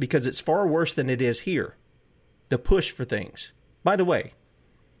 because it's far worse than it is here. The push for things. By the way,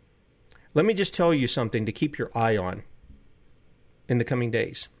 let me just tell you something to keep your eye on in the coming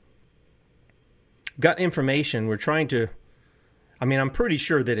days. Got information. We're trying to, I'm pretty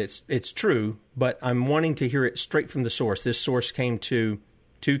sure that it's true, but I'm wanting to hear it straight from the source. This source came to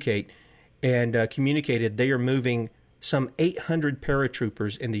Kate and communicated they are moving some 800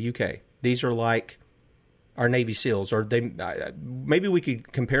 paratroopers in the UK. These are like our Navy SEALs, or maybe we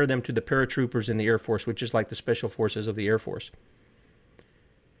could compare them to the paratroopers in the Air Force, which is like the special forces of the Air Force.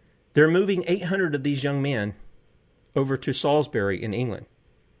 They're moving 800 of these young men over to Salisbury in England.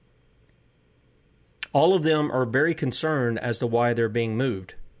 All of them are very concerned as to why they're being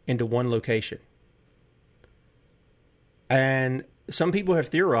moved into one location. And some people have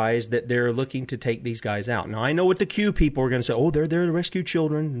theorized that they're looking to take these guys out. Now, I know what the Q people are going to say. Oh, they're there to rescue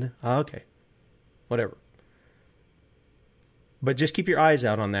children. Okay, whatever. But just keep your eyes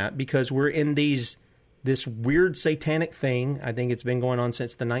out on that, because we're in this weird satanic thing. I think it's been going on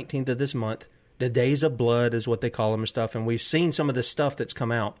since the 19th of this month. The days of blood is what they call them and stuff. And we've seen some of this stuff that's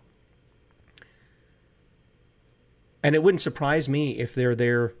come out. And it wouldn't surprise me if they're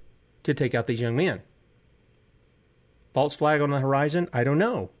there to take out these young men. False flag on the horizon? I don't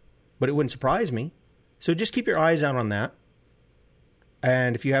know. But it wouldn't surprise me. So just keep your eyes out on that.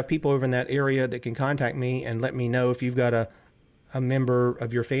 And if you have people over in that area that can contact me and let me know if you've got a member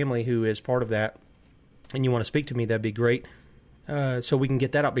of your family who is part of that and you want to speak to me, that'd be great. So we can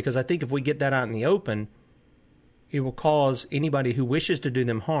get that out. Because I think if we get that out in the open, it will cause anybody who wishes to do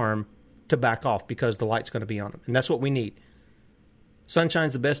them harm to back off, because the light's going to be on them. And that's what we need.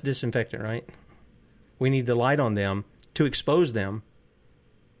 Sunshine's the best disinfectant, right? We need the light on them to expose them.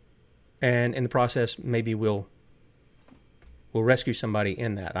 And in the process, maybe we'll rescue somebody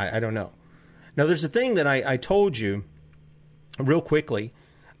in that. I don't know. Now, there's a thing that I told you real quickly.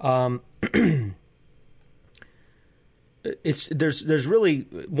 There's really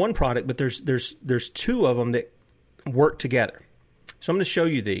one product, but there's two of them that work together. So I'm going to show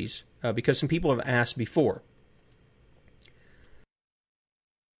you these because some people have asked before.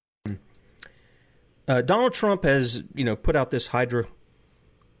 Donald Trump has, put out this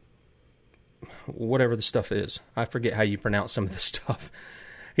whatever the stuff is. I forget how you pronounce some of this stuff.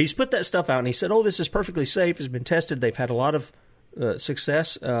 He's put that stuff out and he said, this is perfectly safe. It's been tested. They've had a lot of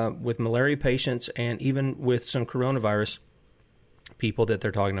success with malaria patients and even with some coronavirus people that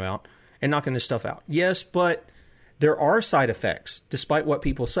they're talking about and knocking this stuff out. Yes, but there are side effects, despite what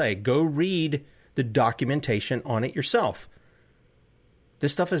people say. Go read the documentation on it yourself.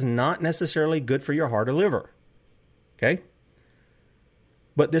 This stuff is not necessarily good for your heart or liver. Okay?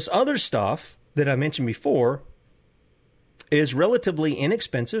 But this other stuff that I mentioned before is relatively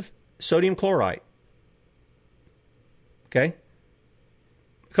inexpensive, sodium chloride. Okay?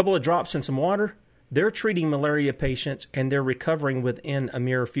 a couple of drops in some water, they're treating malaria patients and they're recovering within a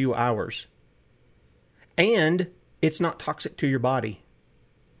mere few hours. And it's not toxic to your body.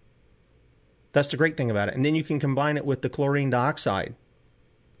 That's the great thing about it. And then you can combine it with the chlorine dioxide.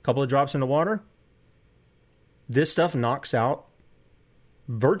 A couple of drops in the water. This stuff knocks out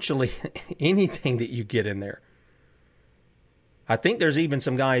virtually anything that you get in there. I think there's even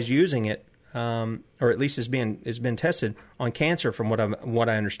some guys using it, or at least it's been tested on cancer from what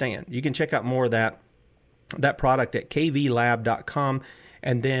I understand. You can check out more of that product at kvlab.com.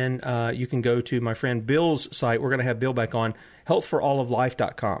 And then you can go to my friend Bill's site. We're going to have Bill back on,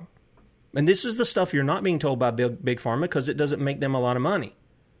 healthforalloflife.com. And this is the stuff you're not being told by Big Pharma because it doesn't make them a lot of money.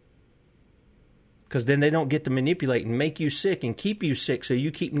 Because then they don't get to manipulate and make you sick and keep you sick so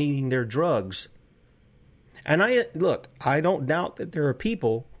you keep needing their drugs. And I don't doubt that there are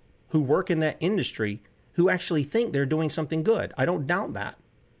people who work in that industry who actually think they're doing something good. I don't doubt that.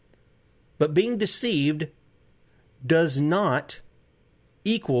 But being deceived does not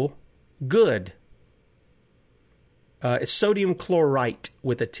equal good. It's sodium chlorite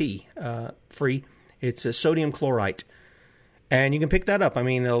with a T, free. It's a sodium chlorite. And you can pick that up. I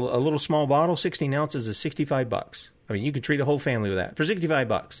mean, a little small bottle, 16 ounces is $65. I mean, you can treat a whole family with that for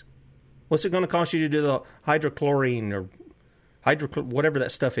 $65. What's it going to cost you to do the hydrochlorine or whatever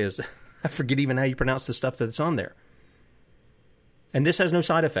that stuff is? I forget even how you pronounce the stuff that's on there. And this has no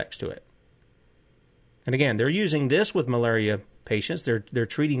side effects to it. And again, they're using this with malaria patients. They're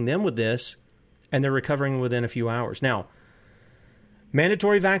treating them with this, and they're recovering within a few hours. Now,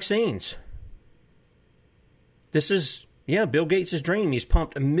 mandatory vaccines. This is, Bill Gates' dream. He's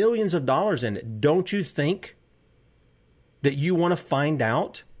pumped millions of dollars in it. Don't you think that you want to find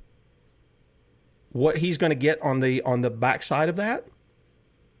out what he's going to get on the backside of that?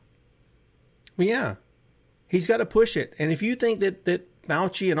 Well, yeah. He's got to push it. And if you think that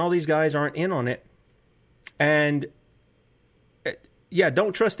Fauci and all these guys aren't in on it, and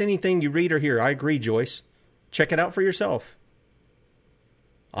don't trust anything you read or hear. I agree, Joyce. Check it out for yourself.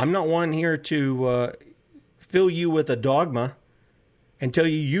 I'm not one here to fill you with a dogma and tell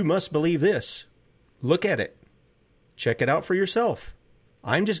you must believe this. Look at it. Check it out for yourself.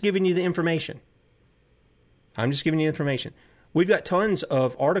 I'm just giving you the information. We've got tons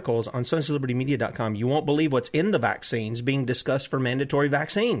of articles on sonsoflibertymedia.com. You won't believe what's in the vaccines being discussed for mandatory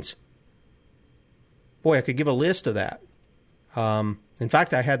vaccines. Boy, I could give a list of that. In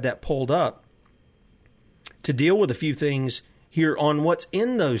fact, I had that pulled up to deal with a few things here on what's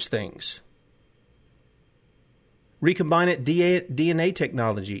in those things. Recombinant DNA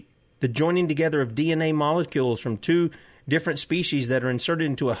technology, the joining together of DNA molecules from two different species that are inserted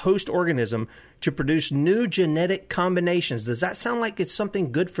into a host organism to produce new genetic combinations. Does that sound like it's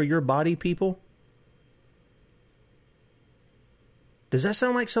something good for your body, people? Does that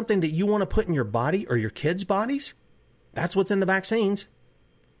sound like something that you want to put in your body or your kids' bodies? That's what's in the vaccines.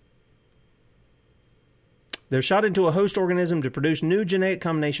 They're shot into a host organism to produce new genetic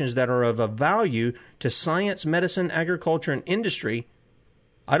combinations that are of a value to science, medicine, agriculture, and industry.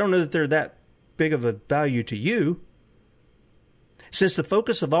 I don't know that they're that big of a value to you. Since the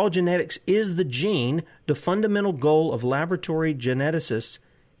focus of all genetics is the gene, the fundamental goal of laboratory geneticists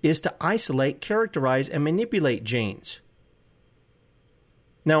is to isolate, characterize, and manipulate genes.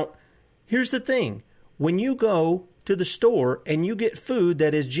 Now, here's the thing. When you go to the store and you get food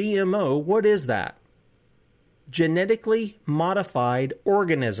that is GMO, what is that? Genetically modified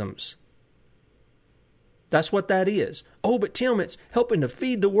organisms. That's what that is. Oh, but Tim, it's helping to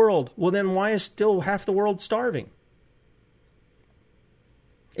feed the world. Well, then why is still half the world starving?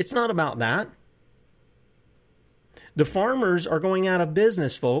 It's not about that. The farmers are going out of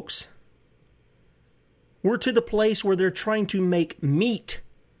business, folks. We're to the place where they're trying to make meat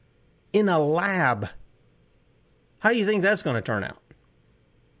in a lab. How do you think that's going to turn out?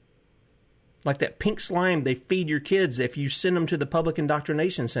 Like that pink slime they feed your kids if you send them to the public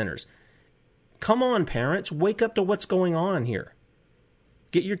indoctrination centers. Come on, parents, wake up to what's going on here.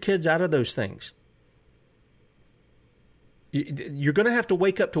 Get your kids out of those things. You're going to have to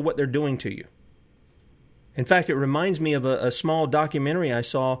wake up to what they're doing to you. In fact, it reminds me of a small documentary I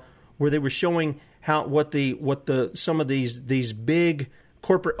saw where they were showing how some of these big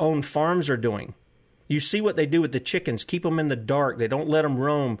corporate-owned farms are doing. You see what they do with the chickens. Keep them in the dark. They don't let them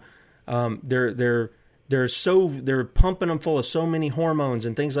roam. They're pumping them full of so many hormones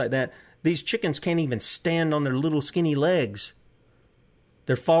and things like that. These chickens can't even stand on their little skinny legs.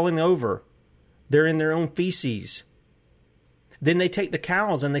 They're falling over. They're in their own feces. Then they take the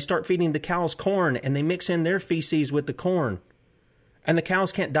cows and they start feeding the cows corn, and they mix in their feces with the corn. And the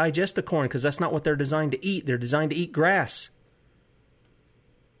cows can't digest the corn because that's not what they're designed to eat. They're designed to eat grass.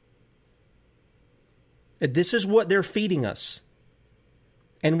 This is what they're feeding us.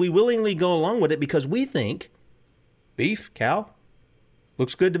 And we willingly go along with it because we think beef, cow,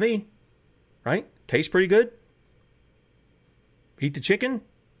 looks good to me, right? Tastes pretty good. Eat the chicken.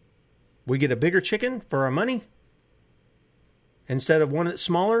 We get a bigger chicken for our money instead of one that's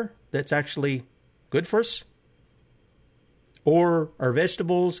smaller that's actually good for us. Or our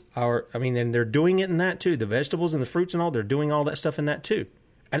vegetables, and they're doing it in that too. The vegetables and the fruits and all, they're doing all that stuff in that too.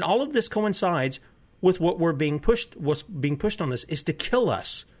 And all of this coincides with what's being pushed on this is to kill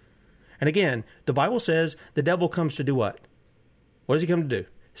us. And again, the Bible says the devil comes to do what? What does he come to do?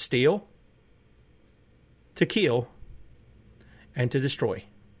 Steal, to kill, and to destroy.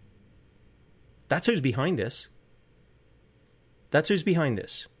 That's who's behind this. That's who's behind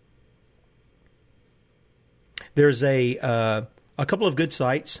this. There's a couple of good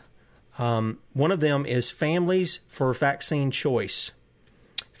sites. One of them is Families for Vaccine Choice.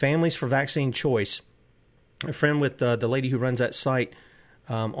 Families for Vaccine Choice. A friend with the lady who runs that site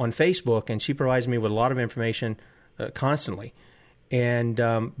on Facebook, and she provides me with a lot of information constantly. And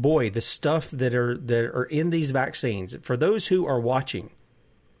boy, the stuff that are in these vaccines. For those who are watching,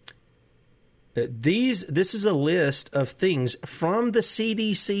 this is a list of things from the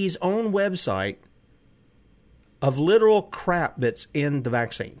CDC's own website of literal crap that's in the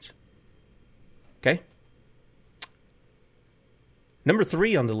vaccines. Okay? Number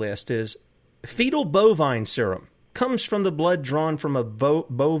 3 on the list is fetal bovine serum. Comes from the blood drawn from a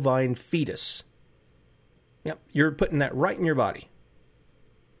bovine fetus. Yep, you're putting that right in your body.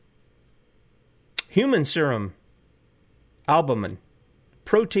 Human serum, albumin,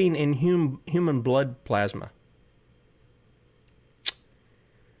 protein in human blood plasma.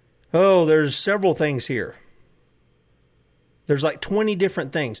 Oh, there's several things here. There's like 20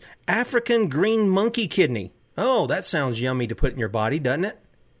 different things. African green monkey kidney. Oh, that sounds yummy to put in your body, doesn't it?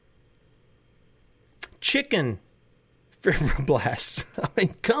 Chicken fibroblasts. I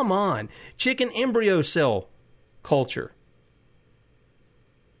mean, come on. Chicken embryo cell culture.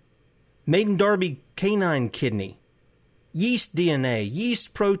 Maiden Darby canine kidney. Yeast DNA.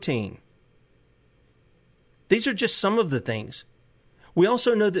 Yeast protein. These are just some of the things. We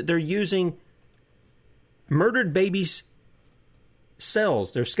also know that they're using murdered babies'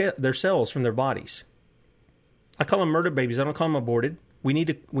 cells, their cells from their bodies. I call them murdered babies. I don't call them aborted. We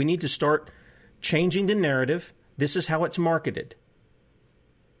need to start changing the narrative. This is how it's marketed.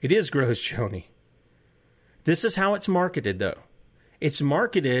 It is gross, Joni. This is how it's marketed, though. It's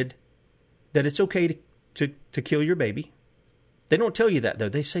marketed that it's okay to kill your baby. They don't tell you that, though.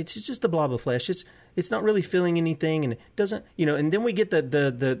 They say it's just a blob of flesh. It's not really feeling anything, and it doesn't, and then we get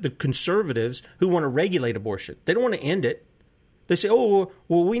the conservatives who want to regulate abortion. They don't want to end it. They say, oh,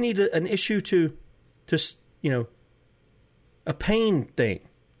 well, we need an issue to a pain thing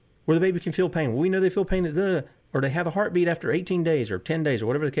where the baby can feel pain. Well, we know they feel pain or they have a heartbeat after 18 days or 10 days or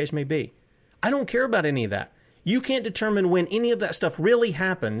whatever the case may be. I don't care about any of that. You can't determine when any of that stuff really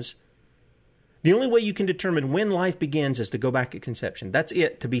happens. The only way you can determine when life begins is to go back at conception. That's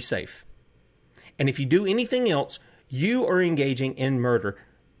it, to be safe. And if you do anything else, you are engaging in murder.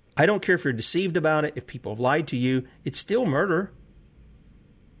 I don't care if you're deceived about it, if people have lied to you, it's still murder.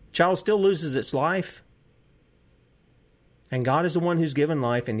 Child still loses its life. And God is the one who's given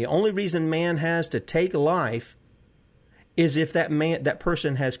life, and the only reason man has to take life is if that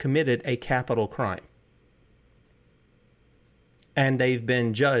person has committed a capital crime. And they've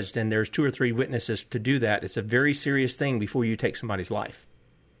been judged, and there's 2 or 3 witnesses to do that. It's a very serious thing before you take somebody's life.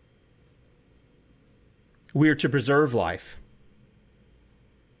 We are to preserve life.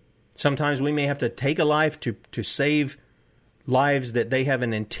 Sometimes we may have to take a life to save lives that they have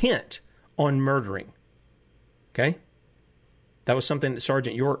an intent on murdering. Okay? That was something that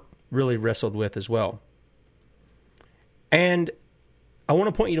Sergeant York really wrestled with as well. And I want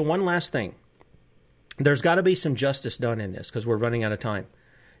to point you to one last thing. There's got to be some justice done in this because we're running out of time.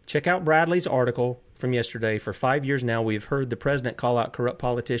 Check out Bradley's article from yesterday. For 5 years now, we've heard the president call out corrupt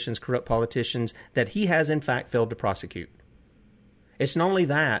politicians that he has, in fact, failed to prosecute. It's not only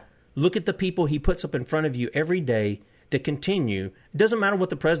that. Look at the people he puts up in front of you every day that continue. It doesn't matter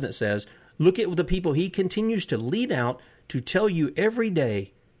what the president says. Look at the people he continues to lead out to tell you every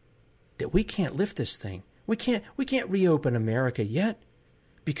day that we can't lift this thing. We can't reopen America yet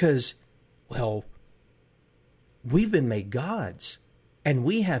because, well, we've been made gods, and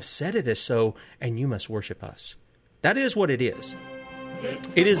we have said it as so, and you must worship us. That is what it is.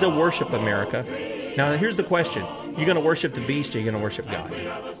 It is a worship America. Now, here's the question. You going to worship the beast, or you going to worship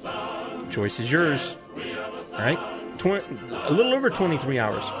God? Choice is yours. All right? A little over 23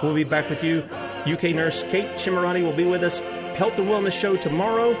 hours. We'll be back with you. UK nurse Kate Shimarati will be with us. Health and Wellness Show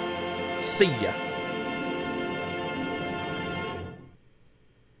tomorrow. See ya.